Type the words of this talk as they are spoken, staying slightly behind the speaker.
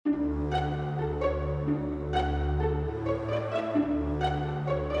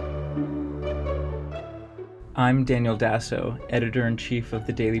I'm Daniel Dasso, Editor-in-Chief of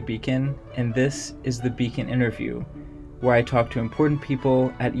the Daily Beacon, and this is the Beacon Interview, where I talk to important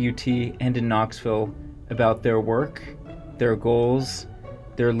people at UT and in Knoxville about their work, their goals,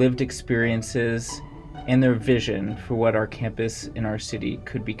 their lived experiences, and their vision for what our campus in our city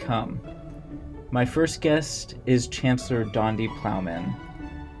could become. My first guest is Chancellor Dondi Plowman.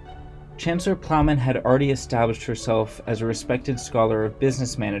 Chancellor Plowman had already established herself as a respected scholar of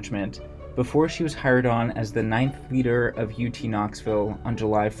business management before she was hired on as the 9th leader of UT Knoxville on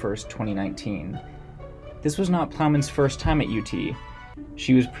July 1st, 2019. This was not Plowman's first time at UT.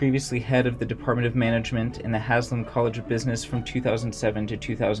 She was previously head of the Department of Management in the Haslam College of Business from 2007 to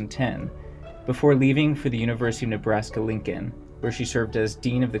 2010, before leaving for the University of Nebraska-Lincoln, where she served as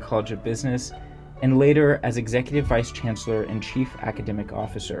Dean of the College of Business and later as Executive Vice Chancellor and Chief Academic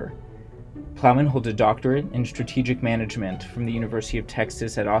Officer. Plowman holds a doctorate in strategic management from the University of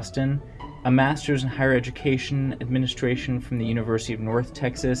Texas at Austin, a master's in higher education administration from the University of North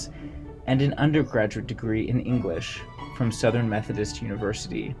Texas, and an undergraduate degree in English from Southern Methodist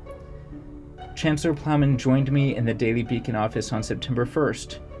University. Chancellor Plowman joined me in the Daily Beacon office on September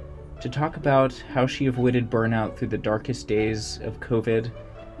 1st to talk about how she avoided burnout through the darkest days of COVID,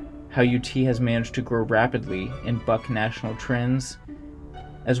 how UT has managed to grow rapidly and buck national trends,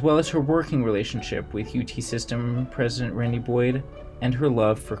 as well as her working relationship with UT System President Randy Boyd and her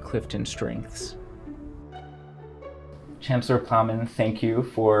love for Clifton Strengths. Chancellor Plowman, thank you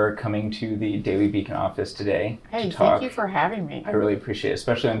for coming to the Daily Beacon office today to talk. Thank you for having me. I really appreciate it,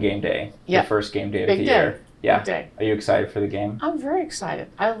 especially on game day, the first game day Big of the day. year. Yeah. Big day. Are you excited for the game? I'm very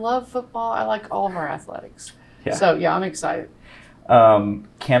excited. I love football. I like all of our athletics. Yeah. So, I'm excited.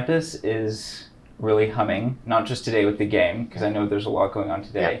 Campus is really humming, not just today with the game, because I know there's a lot going on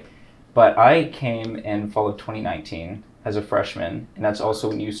today, but I came in fall of 2019 as a freshman, and that's also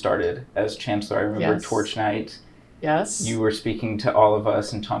when you started as chancellor. I remember Torch Night. Yes. You were speaking to all of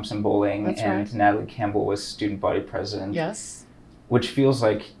us in Thompson Bowling, That's and right. Natalie Campbell was student body president. Yes. Which feels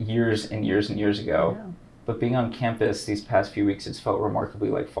like years and years and years ago. Yeah. But being on campus these past few weeks, it's felt remarkably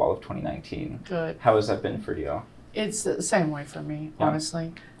like fall of 2019. Good. How has that been for you? It's the same way for me, Yeah.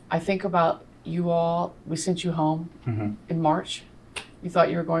 honestly. I think about you all. We sent you home in March. You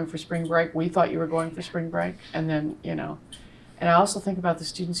thought you were going for spring break. We thought you were going for spring break. And then, and I also think about the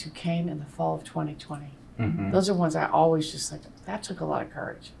students who came in the fall of 2020. Those are ones I always just think, that took a lot of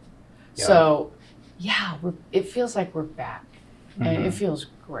courage. Yeah. So, it feels like we're back. And it feels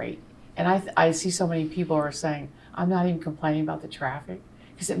great. And I see so many people are saying, I'm not even complaining about the traffic,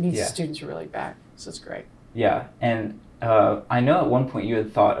 because it means the students are really back. So it's great. Yeah, and I know at one point you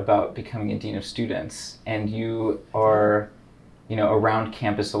had thought about becoming a dean of students, and you are, around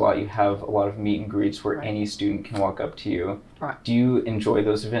campus a lot. You have a lot of meet and greets where any student can walk up to you. Right. Do you enjoy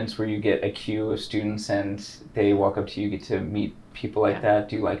those events where you get a queue of students and they walk up to you, get to meet people like that?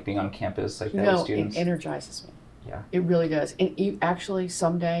 Do you like being on campus like that with students? It energizes me. Yeah. It really does. And actually,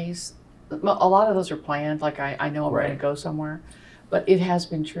 some days, a lot of those are planned, like I know I'm going to go somewhere. But it has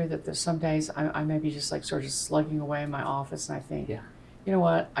been true that there's some days I may be just like sort of slugging away in my office, and I think, you know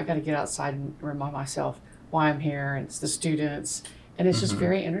what, I got to get outside and remind myself why I'm here, and it's the students, and it's just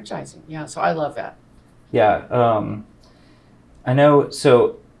very energizing. Yeah, so I love that. Yeah, I know,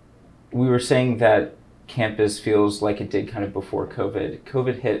 so we were saying that campus feels like it did kind of before COVID.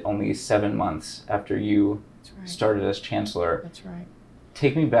 COVID hit only 7 months after you started as chancellor. That's right.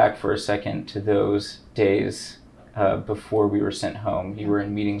 Take me back for a second to those days before we were sent home. You were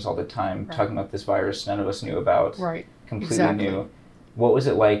in meetings all the time talking about this virus none of us knew about. Right. Completely new. What was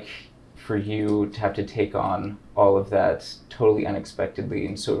it like for you to have to take on all of that totally unexpectedly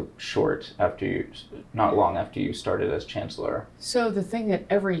and so short not long after you started as chancellor? So the thing that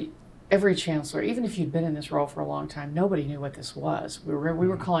every chancellor, even if you'd been in this role for a long time, nobody knew what this was. We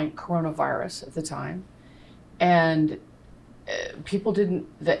were calling it coronavirus at the time, and people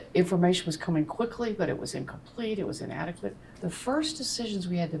the information was coming quickly, but it was incomplete, it was inadequate. The first decisions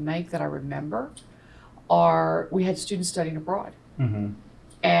we had to make that I remember we had students studying abroad.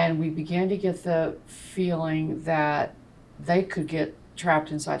 And we began to get the feeling that they could get trapped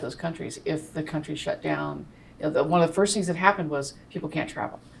inside those countries if the country shut down. One of the first things that happened was people can't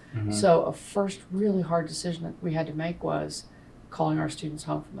travel. So a first really hard decision that we had to make was calling our students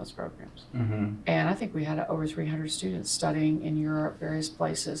home from those programs. And I think we had over 300 students studying in Europe, various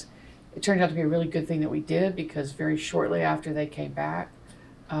places. It turned out to be a really good thing that we did, because very shortly after they came back,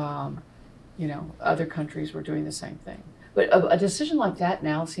 other countries were doing the same thing. But a decision like that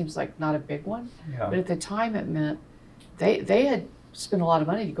now seems like not a big one. Yeah. But at the time it meant they had spent a lot of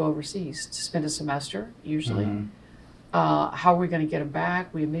money to go overseas to spend a semester, usually. How are we going to get them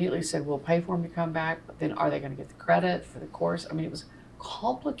back? We immediately said we'll pay for them to come back, but then are they going to get the credit for the course? I mean, it was a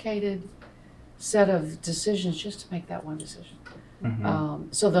complicated set of decisions just to make that one decision.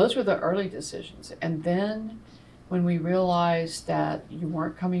 So those were the early decisions. And then when we realized that you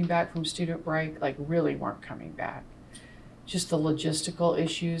weren't coming back from student break, like really weren't coming back, just the logistical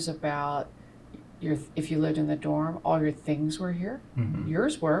issues about if you lived in the dorm, all your things were here.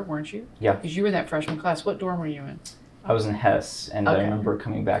 Yours were, weren't you? Yeah. Because you were in that freshman class. What dorm were you in? I was in Hess, and I Okay. remember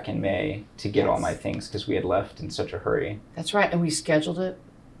coming back in May to get all Yes. my things because we had left in such a hurry. That's right. And we scheduled it.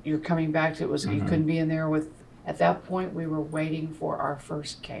 You're coming back to you Mhm. couldn't be in there with, at that point, we were waiting for our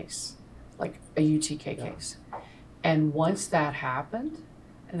first case, like a UTK case. And once that happened,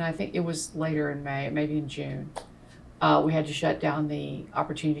 and I think it was later in May, maybe in June, we had to shut down the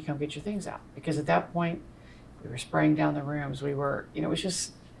opportunity to come get your things out. Because at that point, we were spraying down the rooms. We were, it was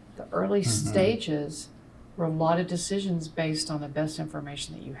just the early stages were a lot of decisions based on the best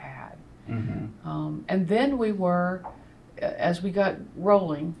information that you had. And then we were, as we got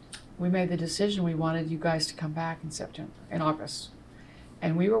rolling, we made the decision we wanted you guys to come back in August.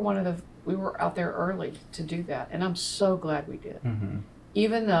 And we were out there early to do that. And I'm so glad we did.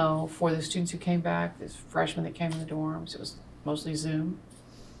 Even though for the students who came back, the freshmen that came in the dorms, it was mostly Zoom,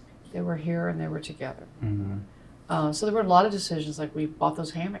 they were here and they were together. So there were a lot of decisions, like we bought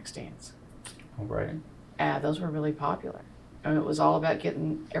those hammock stands. All right. Those were really popular. And it was all about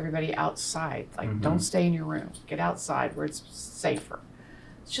getting everybody outside. Like, don't stay in your room. Get outside where it's safer.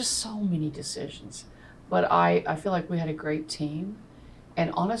 It's just so many decisions. But I feel like we had a great team.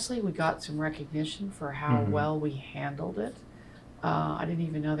 And honestly, we got some recognition for how well we handled it. I didn't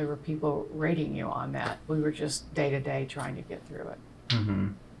even know there were people rating you on that. We were just day to day trying to get through it.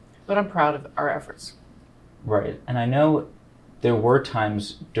 But I'm proud of our efforts. Right. And I know there were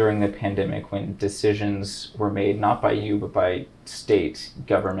times during the pandemic when decisions were made not by you, but by state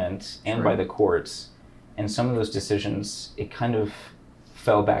government and by the courts. And some of those decisions, it kind of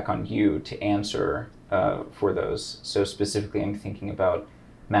fell back on you to answer for those. So specifically, I'm thinking about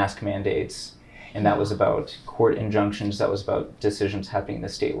mask mandates, and that was about court injunctions, that was about decisions happening in the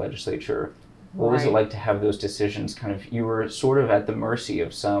state legislature. What was it like to have those decisions you were sort of at the mercy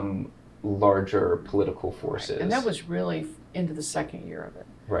of some larger political forces? And that was really into the second year of it.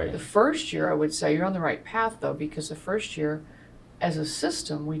 Right. The first year, I would say you're on the right path, though, because the first year, as a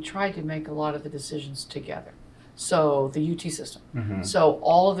system, we tried to make a lot of the decisions together. So the UT system. So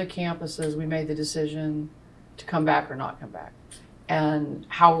all of the campuses, we made the decision to come back or not come back. And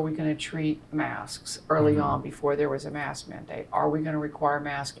how are we going to treat masks early on before there was a mask mandate? Are we going to require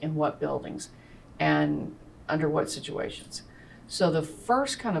masks in what buildings and under what situations? So the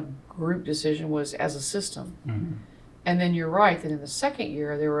first kind of group decision was as a system. And then you're right that in the second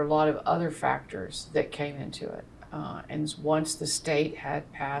year, there were a lot of other factors that came into it. And once the state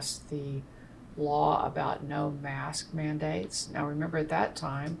had passed the law about no mask mandates, now remember at that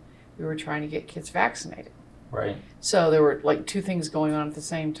time, we were trying to get kids vaccinated. Right. So there were like two things going on at the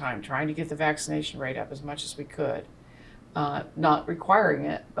same time, trying to get the vaccination rate up as much as we could. Not requiring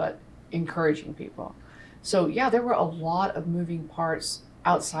it, but encouraging people. So yeah, there were a lot of moving parts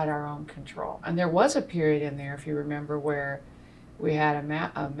outside our own control. And there was a period in there, if you remember, where we had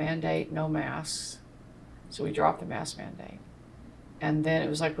a mandate, no masks. So we dropped the mask mandate. And then it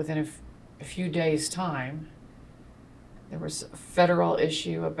was like within a few days' time, there was a federal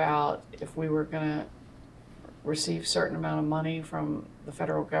issue about if we were going to receive a certain amount of money from the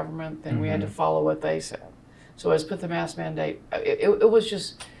federal government, then we had to follow what they said. So let's put the mask mandate. It was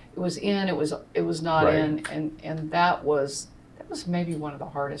just, it was in, it was not in, and that was maybe one of the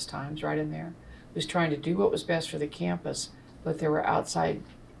hardest times right in there. It was trying to do what was best for the campus, but there were outside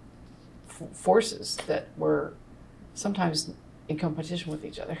forces that were sometimes in competition with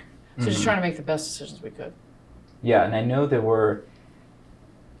each other. So just trying to make the best decisions we could. Yeah, and I know there were,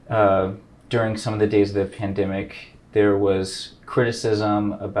 during some of the days of the pandemic, there was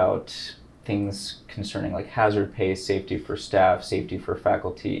criticism about things concerning like hazard pay, safety for staff, safety for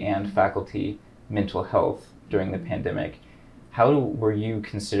faculty, and faculty mental health during the pandemic. How were you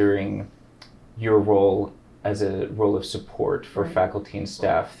considering your role as a role of support for faculty and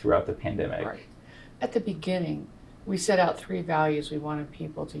staff throughout the pandemic? Right. At the beginning, we set out 3 values we wanted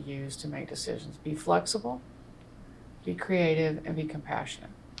people to use to make decisions. Be flexible, be creative, and be compassionate.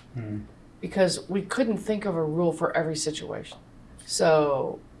 Because we couldn't think of a rule for every situation.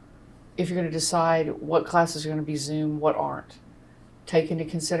 So if you're going to decide what classes are going to be Zoom, what aren't, take into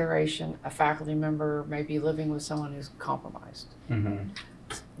consideration a faculty member may be living with someone who's compromised.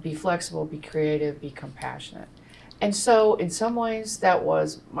 Be flexible, be creative, be compassionate. And so in some ways that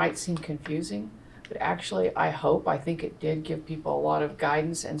might seem confusing, But actually, I think it did give people a lot of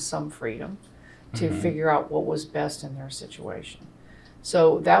guidance and some freedom to figure out what was best in their situation.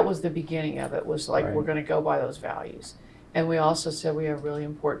 So that was the beginning of it, was like, we're going to go by those values. And we also said we have really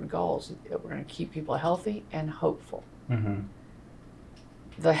important goals. We're going to keep people healthy and hopeful.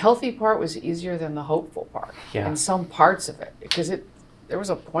 The healthy part was easier than the hopeful part in some parts of it, because there was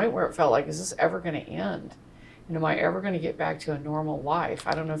a point where it felt like, is this ever going to end? And am I ever going to get back to a normal life?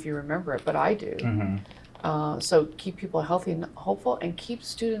 I don't know if you remember it, but I do. So keep people healthy and hopeful, and keep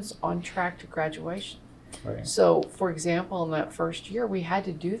students on track to graduation. Right. So, for example, in that first year, we had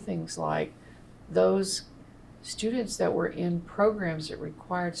to do things like those students that were in programs that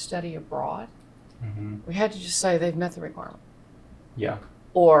required study abroad, we had to just say they've met the requirement. Yeah.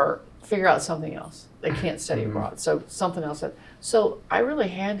 Or figure out something else. They can't study abroad. So something else. So I really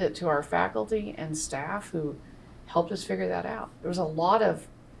hand it to our faculty and staff who helped us figure that out. There was a lot of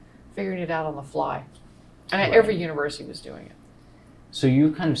figuring it out on the fly. And every university was doing it. So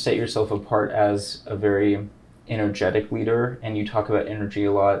you kind of set yourself apart as a very energetic leader, and you talk about energy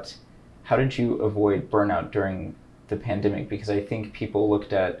a lot. How did you avoid burnout during the pandemic? Because I think people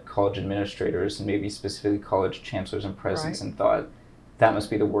looked at college administrators, and maybe specifically college chancellors and presidents, and thought, that must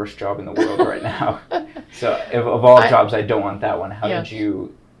be the worst job in the world right now. So of all jobs, I don't want that one. How did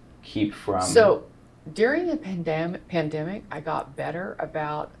you keep from... So during the pandemic, I got better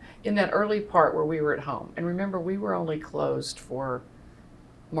about, in that early part where we were at home. And remember, we were only closed for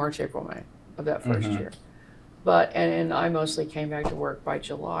March, April, May of that first year. But, and I mostly came back to work by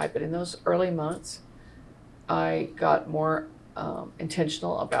July. But in those early months, I got more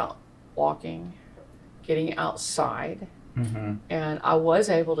intentional about walking, getting outside. And I was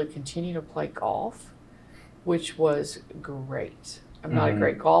able to continue to play golf, which was great. I'm not a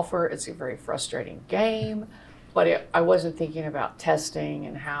great golfer. It's a very frustrating game, but I wasn't thinking about testing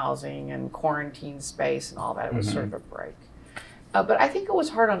and housing and quarantine space and all that. It was sort of a break. But I think it was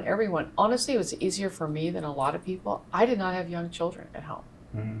hard on everyone. Honestly, it was easier for me than a lot of people. I did not have young children at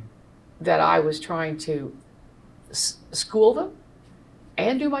home that I was trying to school them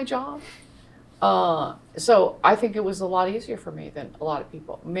and do my job. So I think it was a lot easier for me than a lot of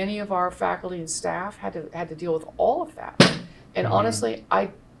people. Many of our faculty and staff had to deal with all of that. And honestly, I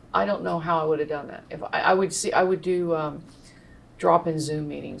don't know how I would have done that. If I would do drop-in Zoom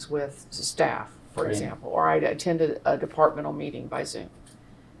meetings with staff, for example, or I'd attend a departmental meeting by Zoom.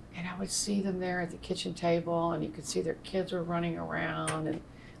 And I would see them there at the kitchen table, and you could see their kids were running around, and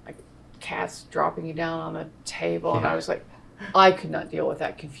like cats dropping you down on the table. And I was like, I could not deal with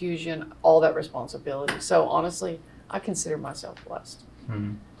that confusion, all that responsibility. So honestly, I consider myself blessed.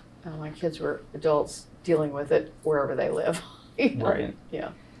 My kids were adults dealing with it wherever they live. Right.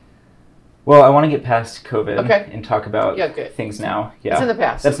 Yeah. Well, I want to get past COVID and talk about good. things now. Yeah. It's in the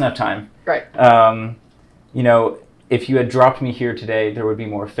past. That's enough time. Right. You know, if you had dropped me here today, there would be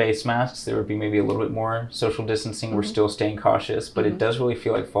more face masks. There would be maybe a little bit more social distancing. We're still staying cautious, but it does really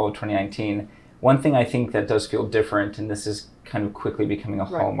feel like fall of 2019. One thing I think that does feel different, and this is kind of quickly becoming a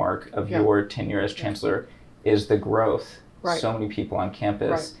hallmark of your tenure as chancellor, is the growth. So many people on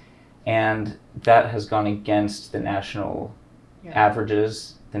campus. And that has gone against the national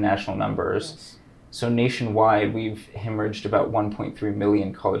averages, the national numbers. So nationwide, we've hemorrhaged about 1.3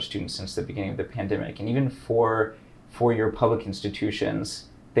 million college students since the beginning of the pandemic. And even for four-year public institutions,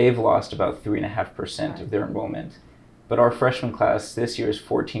 they've lost about 3.5% of their enrollment. But our freshman class this year is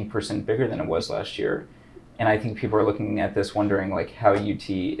 14% bigger than it was last year. And I think people are looking at this wondering like how UT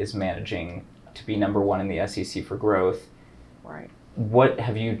is managing to be number one in the SEC for growth. Right. What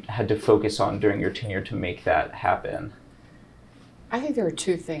have you had to focus on during your tenure to make that happen? I think there are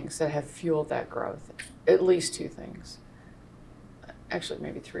two things that have fueled that growth, at least two things. Actually,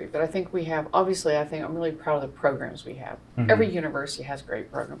 maybe three, but I think we have, obviously, I think I'm really proud of the programs we have. Every university has great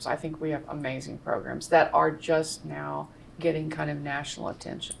programs. I think we have amazing programs that are just now getting kind of national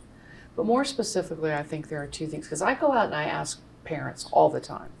attention. But more specifically, I think there are two things, because I go out and I ask parents all the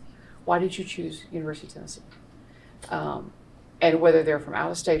time, why did you choose University of Tennessee? And whether they're from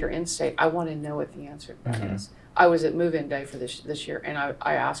out of state or in state, I want to know what the answer to that is. I was at move-in day for this year, and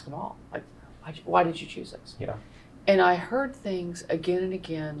I asked them all, like, why did you choose us? Yeah. And I heard things again and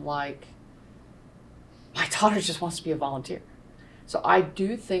again like, my daughter just wants to be a volunteer. So I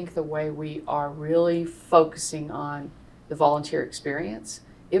do think the way we are really focusing on the volunteer experience,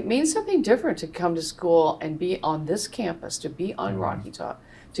 it means something different to come to school and be on this campus, to be on Rocky Top,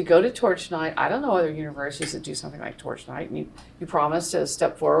 to go to Torch Night. I don't know other universities that do something like Torch Night. And you promise to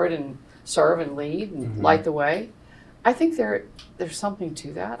step forward and serve and lead and light the way. I think there's something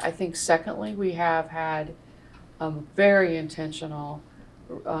to that. I think secondly, we have had very intentional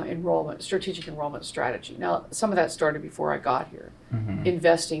strategic enrollment strategy. Now, some of that started before I got here,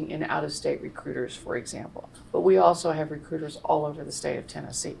 investing in out-of-state recruiters, for example. But we also have recruiters all over the state of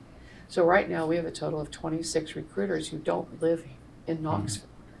Tennessee. So right now we have a total of 26 recruiters who don't live in Knoxville.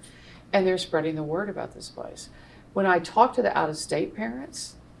 And they're spreading the word about this place. When I talk to the out-of-state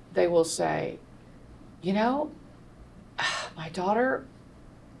parents, they will say, you know, my daughter,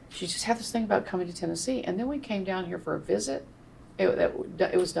 she just had this thing about coming to Tennessee. And then we came down here for a visit.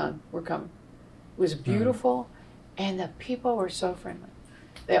 It was done. We're coming. It was beautiful. And the people were so friendly.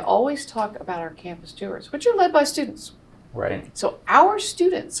 They always talk about our campus tours, which are led by students. Right. So our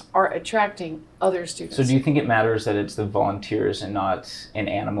students are attracting other students. So do you think it matters that it's the volunteers and not an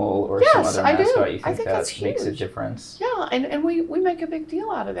animal or Yes, some other I do. mascot? You think I think that that's makes a huge. difference? Yeah, and we make a big deal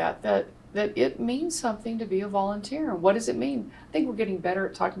out of that it means something to be a volunteer. What does it mean? I think we're getting better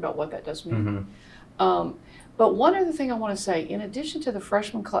at talking about what that does mean. But one other thing I want to say, in addition to the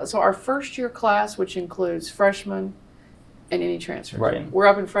freshman class, so our first year class, which includes freshmen and any transfers. Right. We're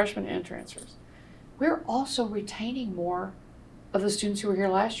up in freshmen and transfers. We're also retaining more of the students who were here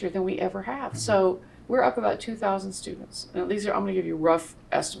last year than we ever have. So we're up about 2,000 students. Now I'm going to give you rough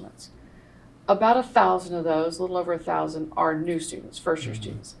estimates. About 1,000 of those, a little over 1,000, are new students, first year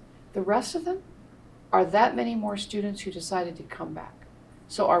students. The rest of them are that many more students who decided to come back.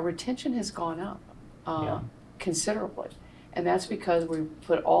 So our retention has gone up considerably. And that's because we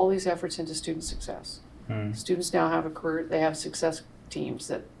put all these efforts into student success. Students now have a career, they have success teams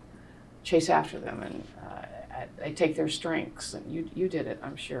that chase after them, and they take their strengths. And you did it,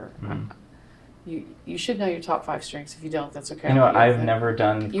 I'm sure. You should know your top 5 strengths. If you don't, that's okay. You know, I've never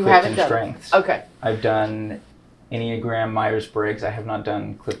done You haven't Clifton done Strengths. Okay. I've done Enneagram, Myers-Briggs. I have not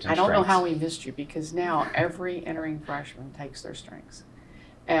done Clifton Strengths. I don't know how we missed you, because now every entering freshman takes their strengths.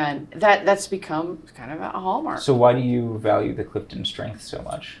 And that's become kind of a hallmark. So why do you value the Clifton Strengths so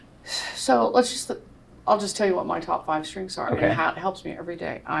much? So I'll just tell you what my top 5 strengths are and how it helps me every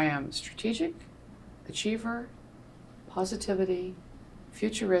day. I am strategic, achiever, positivity,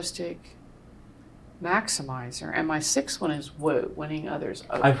 futuristic, maximizer, and my 6th one is WOO, winning others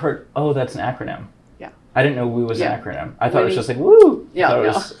over. I've heard, that's an acronym. Yeah. I didn't know WOO was an acronym. I thought it was just like, woo!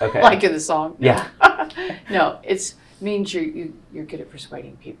 Yeah, okay. Like in the song. Yeah. No, it means you're good at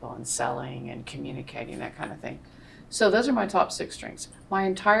persuading people and selling and communicating, that kind of thing. So those are my top 6 strengths. My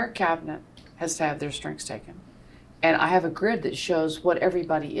entire cabinet has to have their strengths taken. And I have a grid that shows what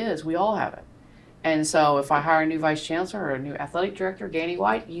everybody is. We all have it. And so if I hire a new vice chancellor or a new athletic director, Danny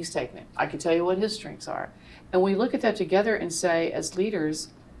White, he's taking it. I can tell you what his strengths are. And we look at that together and say, as leaders,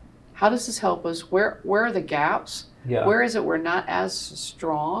 how does this help us? Where are the gaps? Yeah. Where is it we're not as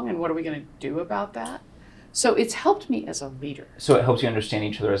strong? And what are we going to do about that? So it's helped me as a leader. So it helps you understand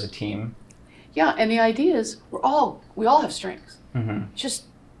each other as a team. Yeah, and the idea is we all have strengths. Mm-hmm. Just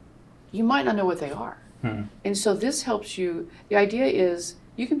you might not know what they are. And so this helps you. The idea is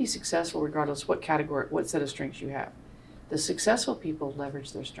you can be successful regardless what set of strengths you have. The successful people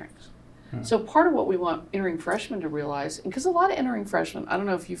leverage their strengths. So part of what we want entering freshmen to realize, and because a lot of entering freshmen, I don't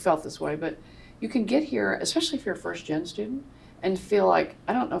know if you felt this way, but you can get here, especially if you're a first-gen student, and feel like,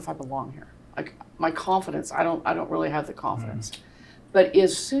 I don't know if I belong here. Like my confidence, I don't really have the confidence. But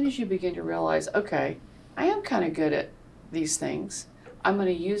as soon as you begin to realize, okay, I am kind of good at these things, I'm going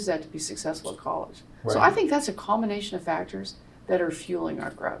to use that to be successful at college. Right. So I think that's a combination of factors that are fueling our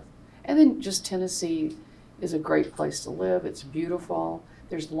growth. And then just Tennessee is a great place to live. It's beautiful.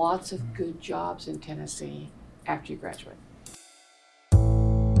 There's lots of good jobs in Tennessee after you graduate.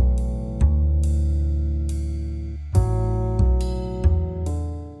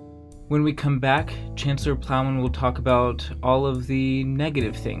 When we come back, Chancellor Plowman will talk about all of the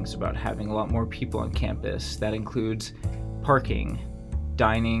negative things about having a lot more people on campus. That includes parking,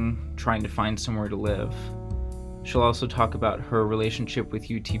 dining, trying to find somewhere to live. She'll also talk about her relationship with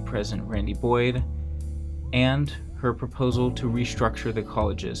UT President Randy Boyd and her proposal to restructure the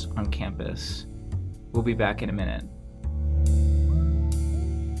colleges on campus. We'll be back in a minute.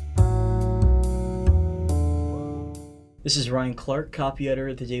 This is Ryan Clark, copy editor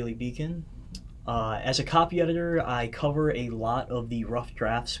at the Daily Beacon. As a copy editor, I cover a lot of the rough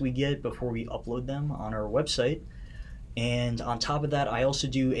drafts we get before we upload them on our website. And on top of that, I also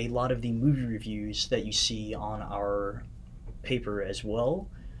do a lot of the movie reviews that you see on our paper as well.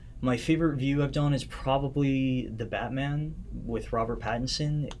 My favorite review I've done is probably The Batman with Robert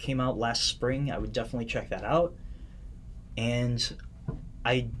Pattinson. It came out last spring. I would definitely check that out. And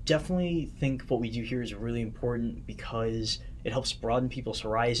I definitely think what we do here is really important because it helps broaden people's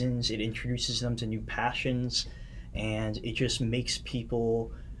horizons, it introduces them to new passions, and it just makes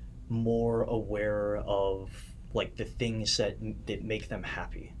people more aware of like the things that make them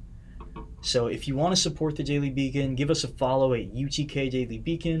happy. So if you want to support the Daily Beacon, give us a follow at UTK Daily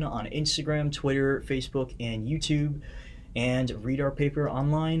Beacon on Instagram, Twitter, Facebook, and YouTube, and read our paper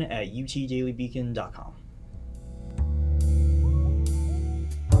online at utdailybeacon.com.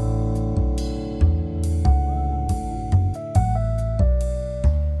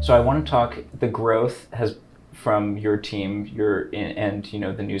 So I want to talk, the growth has from your team, and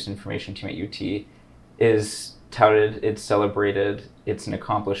the news information team at UT is touted, it's celebrated, it's an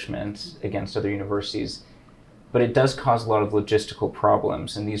accomplishment against other universities, but it does cause a lot of logistical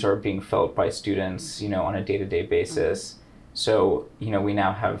problems, and these are being felt by students, on a day-to-day basis. So, we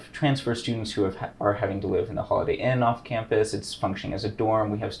now have transfer students who are having to live in the Holiday Inn off campus. It's functioning as a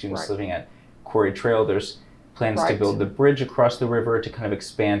dorm. We have students living at Quarry Trail. There's plans to build the bridge across the river to kind of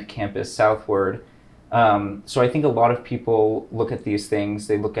expand campus southward. So I think a lot of people look at these things.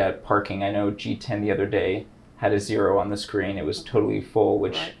 They look at parking. I know G10 the other day had a 0 on the screen. It was totally full,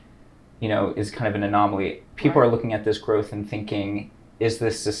 which, is kind of an anomaly. People are looking at this growth and thinking, is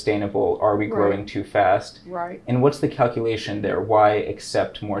this sustainable? Are we growing too fast? Right. And what's the calculation there? Why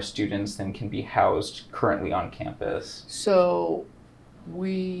accept more students than can be housed currently on campus? So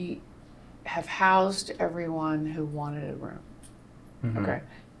we have housed everyone who wanted a room, okay,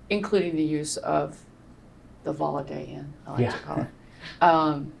 including the use of the Holiday Inn, I like to call it.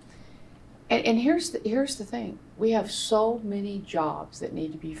 And here's the thing. We have so many jobs that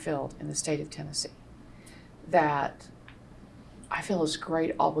need to be filled in the state of Tennessee that I feel it's a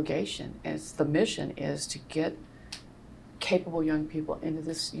great obligation, and the mission is to get capable young people into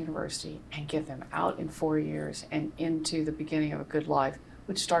this university and get them out in 4 years and into the beginning of a good life,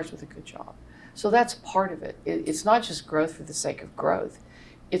 which starts with a good job. So that's part of it. It's not just growth for the sake of growth.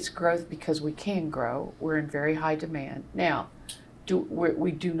 It's growth because we can grow. We're in very high demand. Now,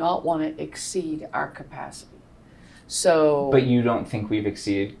 we do not want to exceed our capacity. So, but you don't think we've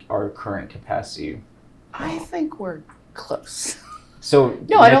exceeded our current capacity? I think we're close. So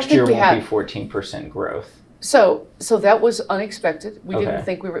no, next year won't be 14% growth. So that was unexpected. We didn't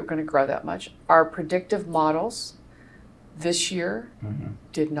think we were going to grow that much. Our predictive models this year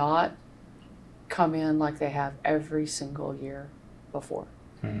did not come in like they have every single year before.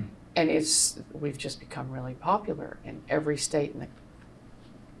 And we've just become really popular in every state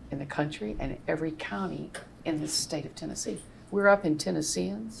in the country and every county in the state of Tennessee. We're up in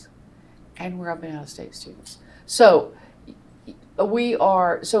Tennesseans and we're up in out-of-state students. So let me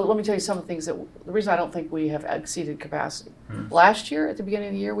tell you some of the things the reason I don't think we have exceeded capacity. Last year, at the beginning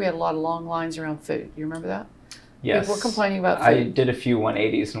of the year, we had a lot of long lines around food. You remember that? Yes. People were complaining about food. I did a few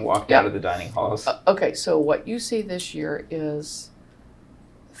 180s and walked out of the dining halls. Okay, so what you see this year is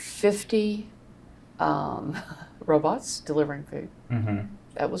 50 robots delivering food.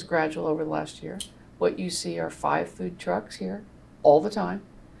 That was gradual over the last year. What you see are 5 food trucks here all the time.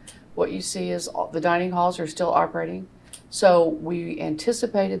 What you see is the dining halls are still operating. So we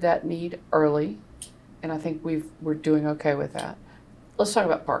anticipated that need early, and I think we're doing okay with that. Let's talk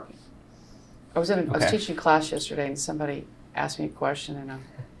about parking. I was teaching class yesterday, and somebody asked me a question, and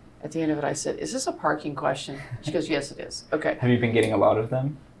at the end of it, I said, "Is this a parking question?" She goes, "Yes, it is." Okay. Have you been getting a lot of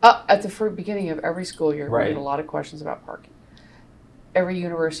them? At the beginning of every school year, we get a lot of questions about parking. Every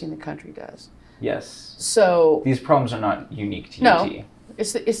university in the country does. Yes. So these problems are not unique to UT. No,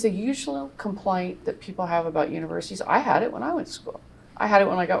 it's the usual complaint that people have about universities. I had it when I went to school. I had it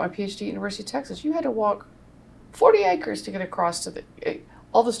when I got my PhD at University of Texas. You had to walk 40 acres to get across to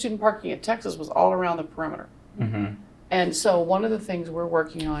all the student parking at Texas was all around the perimeter. And so one of the things we're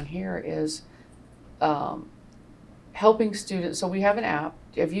working on here is helping students. So we have an app.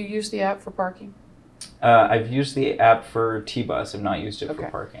 Have you used the app for parking? I've used the app for T-Bus. I've not used it for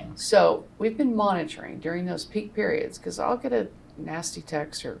parking. So we've been monitoring during those peak periods, because I'll get a nasty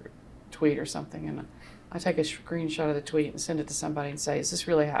text or tweet or something, and I take a screenshot of the tweet and send it to somebody and say, "Is this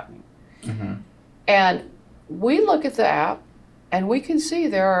really happening?" And we look at the app, and we can see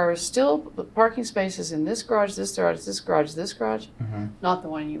there are still parking spaces in this garage, this garage, this garage, this garage. Not the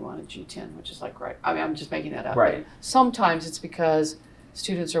one you want at G10, which is like I'm just making that up. Right. Sometimes it's because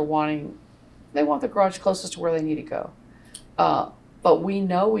students are they want the garage closest to where they need to go. But we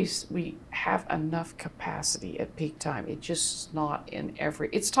know we have enough capacity at peak time. It's just not in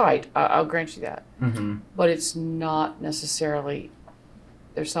it's tight, I'll grant you that. But it's not necessarily,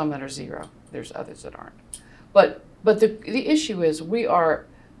 there's some that are 0. There's others that aren't. But the issue is we are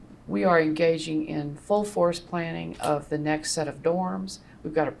engaging in full force planning of the next set of dorms.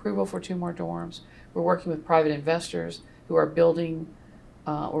 We've got approval for 2 more dorms. We're working with private investors who are building.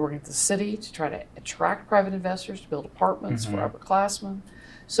 We're working with the city to try to attract private investors to build apartments for upperclassmen.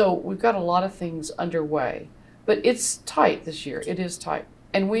 So we've got a lot of things underway. But it's tight this year. It is tight.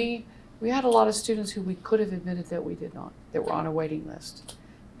 And we had a lot of students who we could have admitted that we did not, that were on a waiting list.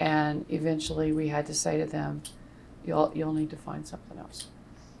 And eventually we had to say to them, you'll need to find something else.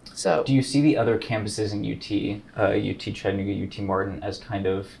 So do you see the other campuses in UT Chattanooga, UT Martin, as kind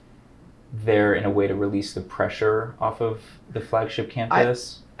of there in a way to release the pressure off of the flagship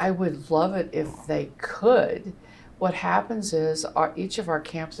campus? I would love it if they could. What happens is each of our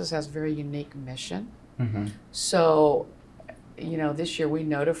campuses has a very unique mission. Mm-hmm. So, this year we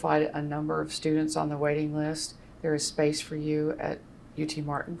notified a number of students on the waiting list. There is space for you at UT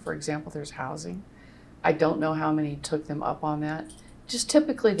Martin, for example. There's housing. I don't know how many took them up on that. Just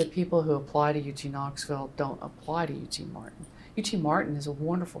typically the people who apply to UT Knoxville don't apply to UT Martin. UT Martin is a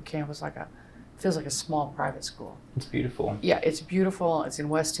wonderful campus, feels like a small private school. It's beautiful. Yeah, it's beautiful. It's in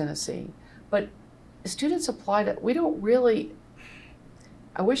West Tennessee. But students apply to, we don't really,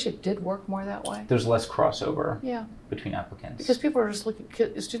 I wish it did work more that way. There's less crossover Yeah, between applicants. because people are just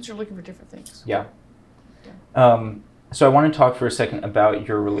students are looking for different things. Yeah. So I want to talk for a second about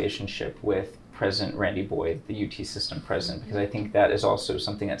your relationship with President Randy Boyd, the UT system president, because I think that is also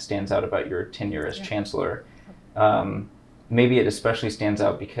something that stands out about your tenure as chancellor. Maybe it especially stands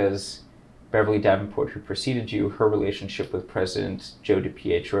out because Beverly Davenport, who preceded you, her relationship with President Joe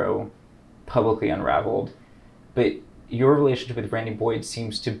DiPietro publicly unraveled. But your relationship with Randy Boyd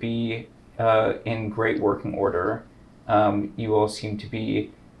seems to be in great working order. You all seem to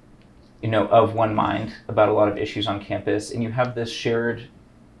be, of one mind about a lot of issues on campus, and you have this shared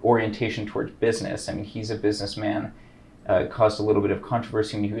orientation towards business. I mean, he's a businessman. Caused a little bit of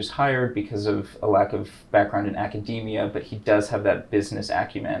controversy when he was hired because of a lack of background in academia, but he does have that business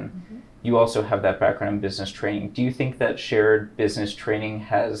acumen. Mm-hmm. You also have that background in business training. Do you think that shared business training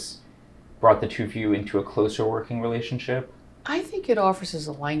has brought the two of you into a closer working relationship? I think it offers us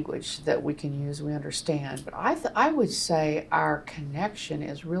a language that we can use, we understand, but I would say our connection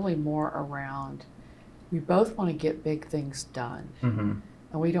is really more around, we both want to get big things done, mm-hmm.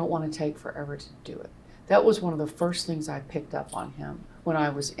 and we don't want to take forever to do it. That was one of the first things I picked up on him when I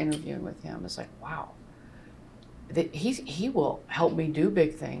was interviewing with him. It's like, wow, he will help me do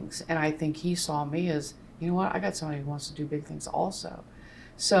big things. And I think he saw me as, you know what, I got somebody who wants to do big things also.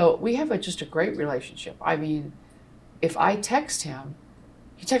 So we have just a great relationship. I mean, if I text him,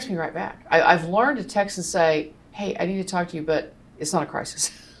 he texts me right back. I've learned to text and say, hey, I need to talk to you, but it's not a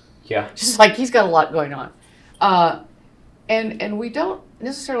crisis. Yeah. Just like he's got a lot going on. And we don't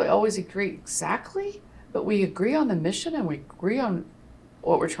necessarily always agree exactly, but we agree on the mission and we agree on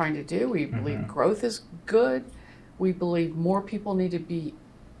what we're trying to do. We believe mm-hmm. growth is good. We believe more people need to be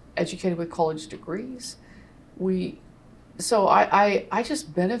educated with college degrees. So I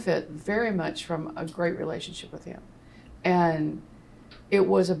just benefit very much from a great relationship with him. And it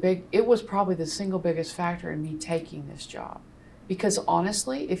was probably the single biggest factor in me taking this job. Because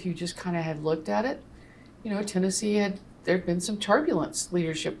honestly, if you just kind of had looked at it, Tennessee there'd been some turbulence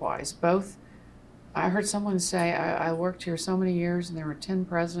leadership-wise. I heard someone say, I worked here so many years and there were 10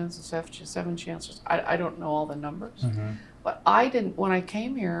 presidents and 7 chancellors. I don't know all the numbers. Mm-hmm. But when I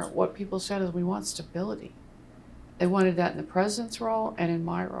came here, what people said is we want stability. They wanted that in the president's role and in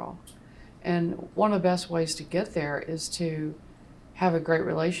my role. And one of the best ways to get there is to have a great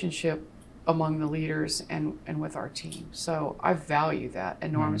relationship among the leaders and with our team. So I value that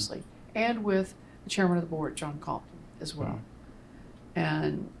enormously. Mm-hmm. And with the chairman of the board, John Compton, as well. Mm-hmm.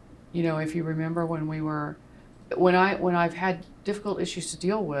 And if you remember when I've had difficult issues to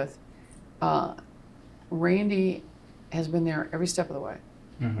deal with, Randy has been there every step of the way.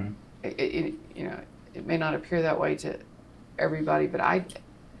 Mm-hmm. It may not appear that way to everybody, but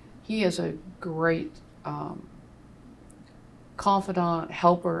he is a great confidant,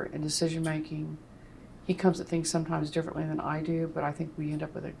 helper in decision making. He comes at things sometimes differently than I do, but I think we end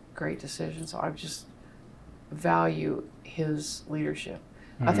up with a great decision. So I just value his leadership.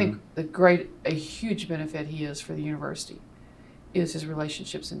 Mm-hmm. I think a huge benefit he is for the university is his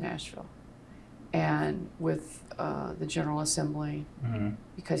relationships in Nashville and with the General Assembly, mm-hmm.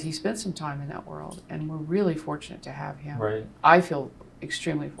 because he spent some time in that world, and we're really fortunate to have him. Right. I feel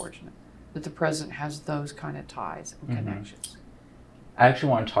extremely fortunate that the president has those kind of ties and mm-hmm. connections. I actually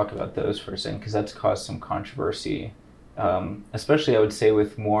want to talk about those for a second because that's caused some controversy, especially I would say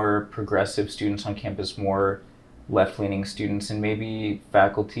with more progressive students on campus, more left-leaning students, and maybe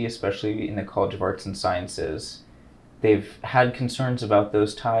faculty, especially in the College of Arts and Sciences. They've had concerns about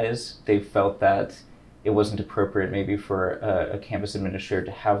those ties. They've felt that it wasn't appropriate maybe for a campus administrator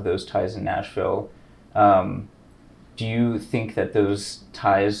to have those ties in Nashville. Do you think that those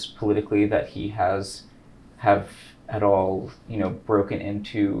ties politically that he have at all, broken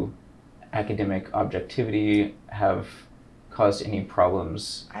into academic objectivity have caused any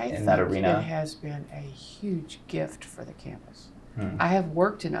problems in that arena? I think it has been a huge gift for the campus. I have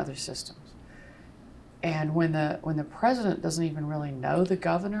worked in other systems, and when the president doesn't even really know the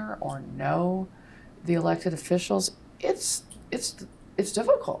governor or know the elected officials, it's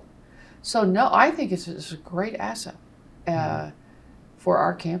difficult. So no, I think it's a great asset for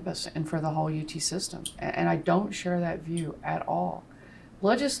our campus and for the whole UT system. And I don't share that view at all.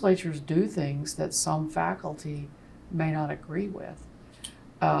 Legislatures do things that some faculty may not agree with,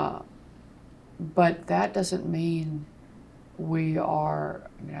 but that doesn't mean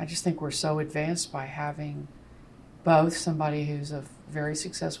I just think we're so advanced by having both somebody who's a very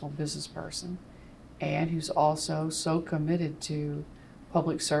successful business person and who's also so committed to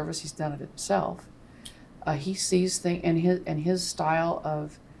public service. He's done it himself. He sees things, and his style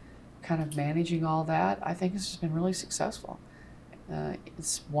of kind of managing all that, I think has just been really successful.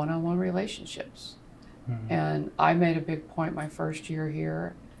 It's one-on-one relationships. And I made a big point my first year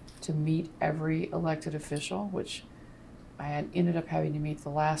here to meet every elected official, which I had ended up having to meet the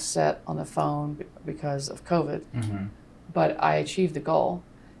last set on the phone because of COVID, but I achieved the goal.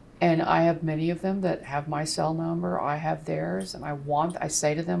 And I have many of them that have my cell number, I have theirs, and I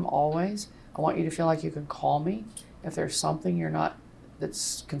say to them always, I want you to feel like you can call me if there's something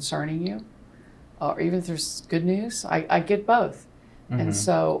that's concerning you, or even if there's good news. I get both. And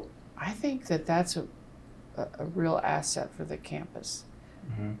so I think that's a real asset for the campus.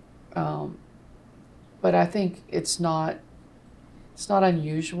 But I think it's not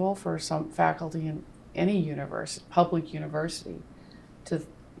unusual for some faculty in any university, public university, to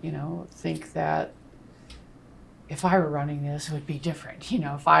think that if I were running this, it would be different.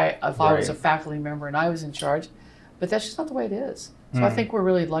 If I was a faculty member and I was in charge, but that's just not the way it is. So I think we're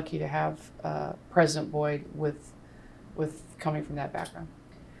really lucky to have President Boyd with coming from that background.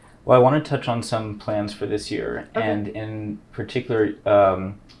 Well, I want to touch on some plans for this year, and in particular,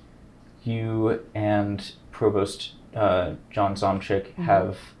 you and Provost John Zomchik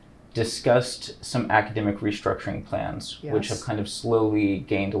have discussed some academic restructuring plans, which have kind of slowly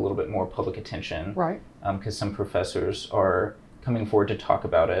gained a little bit more public attention. Right. Because some professors are coming forward to talk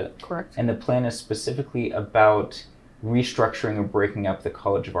about it. Correct. And the plan is specifically about restructuring or breaking up the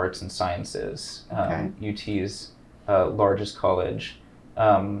College of Arts and Sciences, UT's largest college.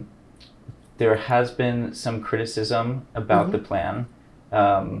 There has been some criticism about the plan.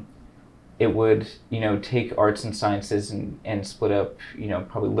 It would, take arts and sciences and split up,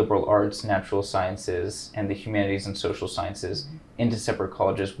 probably liberal arts, natural sciences, and the humanities and social sciences into separate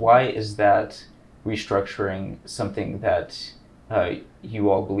colleges. Why is that restructuring something that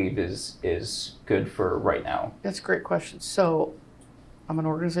you all believe is good for right now? That's a great question. So I'm an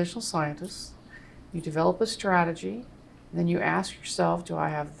organizational scientist. You develop a strategy, and then you ask yourself, do I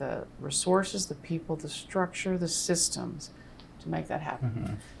have the resources, the people, the structure, the systems to make that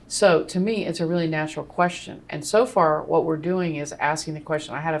happen? So to me, it's a really natural question. And so far, what we're doing is asking the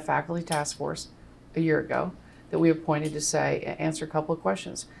question. I had a faculty task force a year ago that we appointed to answer a couple of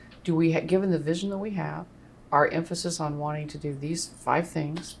questions. Do we, given the vision that we have, our emphasis on wanting to do these 5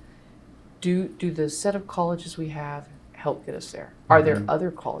 things, do the set of colleges we have help get us there? Are there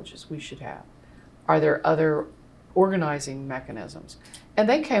other colleges we should have? Are there other organizing mechanisms? And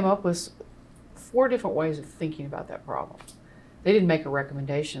they came up with 4 different ways of thinking about that problem. They didn't make a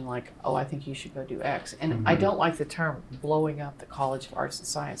recommendation like, I think you should go do X. And I don't like the term blowing up the College of Arts and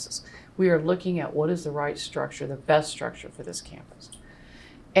Sciences. We are looking at what is the right structure, the best structure for this campus.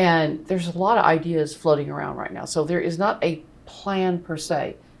 And there's a lot of ideas floating around right now. So there is not a plan per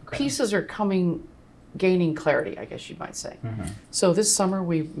se. Pieces are gaining clarity, I guess you might say. So this summer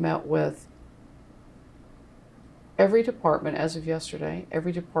we met with every department, as of yesterday,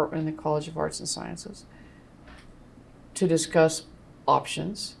 every department in the College of Arts and Sciences, to discuss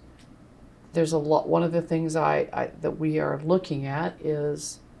options. There's a lot. One of the things that we are looking at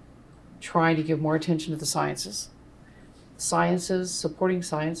is trying to give more attention to the sciences. Supporting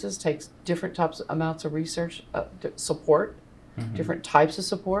sciences takes different amounts of research support, different types of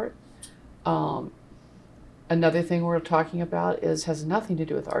support. Another thing we're talking about has nothing to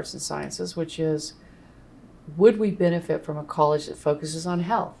do with arts and sciences, which is, would we benefit from a college that focuses on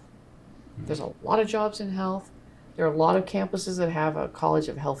health? There's a lot of jobs in health. There are a lot of campuses that have a College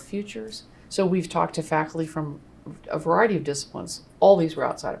of Health Futures. So we've talked to faculty from a variety of disciplines. All these were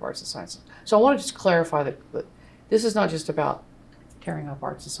outside of arts and sciences. So I want to just clarify that this is not just about tearing up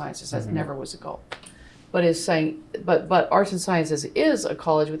arts and sciences. That never was a goal. But it's saying, but arts and sciences is a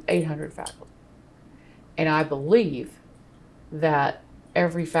college with 800 faculty. And I believe that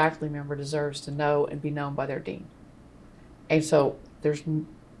every faculty member deserves to know and be known by their dean. And so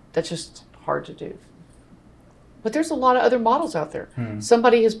that's just hard to do. But there's a lot of other models out there.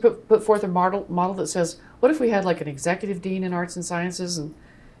 Somebody has put forth a model that says, what if we had like an executive dean in arts and sciences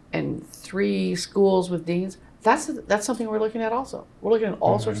and 3 schools with deans? That's something we're looking at also. We're looking at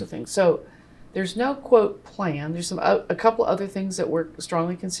all sorts of things. So there's no quote plan. There's a couple other things that we're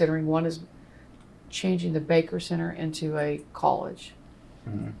strongly considering. One is changing the Baker Center into a college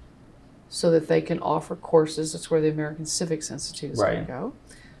so that they can offer courses. That's where the American Civics Institute is going to go.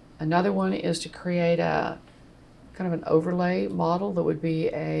 Another one is to create a kind of an overlay model that would be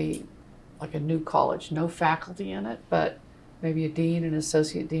like a new college, no faculty in it, but maybe a dean and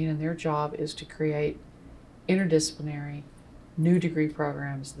associate dean, and their job is to create interdisciplinary new degree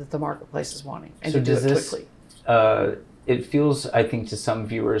programs that the marketplace is wanting, and so to do it quickly. It feels, I think, to some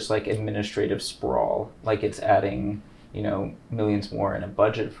viewers like administrative sprawl, like it's adding, millions more in a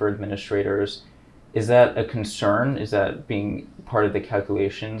budget for administrators. Is that a concern? Is that being part of the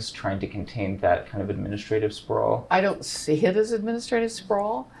calculations, trying to contain that kind of administrative sprawl? I don't see it as administrative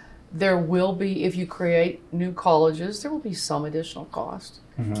sprawl. There will be, if you create new colleges, there will be some additional cost.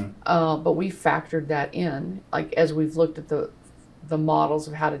 But we factored that in, like as we've looked at the models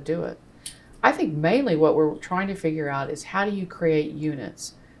of how to do it. I think mainly what we're trying to figure out is how do you create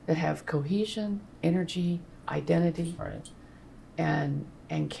units that have cohesion, energy, identity, and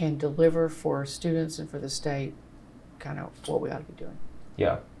can deliver for students and for the state kind of what we ought to be doing.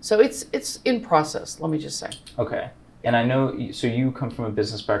 Yeah. So it's in process, let me just say. Okay. And I know, so you come from a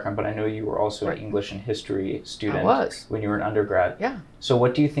business background, but I know you were also an English and history student when you were an undergrad. Yeah. So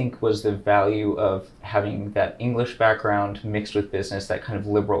what do you think was the value of having that English background mixed with business, that kind of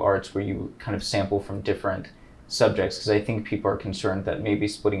liberal arts where you kind of sample from different subjects? Because I think people are concerned that maybe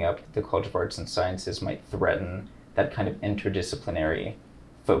splitting up the College of Arts and Sciences might threaten that kind of interdisciplinary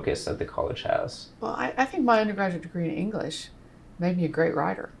focus that the college has. Well, I think my undergraduate degree in English made me a great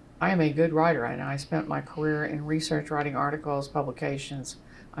writer. I am a good writer, and I spent my career in research, writing articles, publications.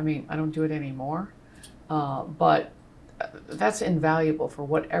 I mean, I don't do it anymore, but that's invaluable for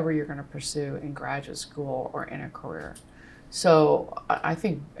whatever you're going to pursue in graduate school or in a career. So I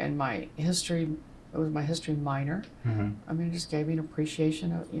think in my history, it was my history minor. I mean, it just gave me an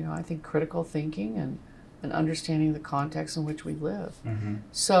appreciation of, I think critical thinking and understanding the context in which we live.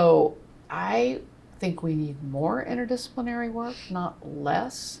 So I think we need more interdisciplinary work, not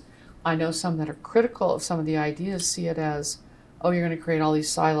less. I know some that are critical of some of the ideas see it as, oh, you're going to create all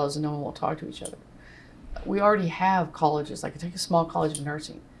these silos and no one will talk to each other. We already have colleges, like take a small college of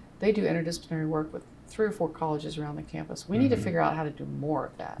nursing. They do interdisciplinary work with 3 or 4 colleges around the campus. We need to figure out how to do more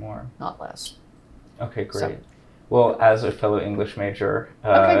of that, not less. Okay, great. So, well, as a fellow English major,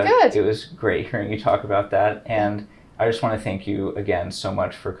 good. It was great hearing you talk about that. And I just want to thank you again so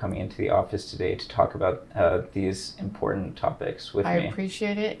much for coming into the office today to talk about these important topics with me. I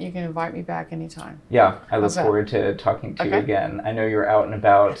appreciate it. You can invite me back anytime. Yeah, I look forward to talking to you again. I know you're out and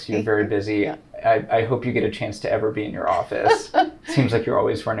about, you're very busy. I hope you get a chance to ever be in your office. Seems like you're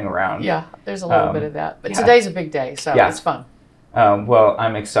always running around. Yeah, there's a little bit of that. But today's a big day, so it's fun. Well,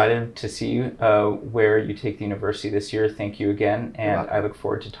 I'm excited to see where you take the university this year. Thank you again, and I look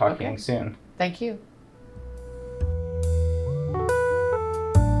forward to talking soon. Thank you.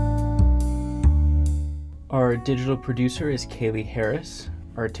 Our digital producer is Kaylee Harris.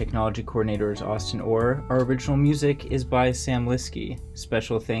 Our technology coordinator is Austin Orr. Our original music is by Sam Liskey.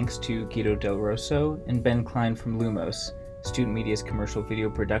 Special thanks to Guido Del Rosso and Ben Klein from Lumos, Student Media's commercial video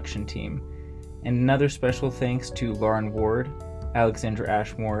production team. And another special thanks to Lauren Ward, Alexandra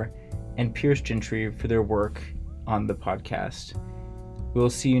Ashmore, and Pierce Gentry for their work on the podcast. We'll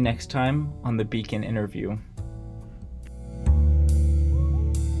see you next time on the Beacon Interview.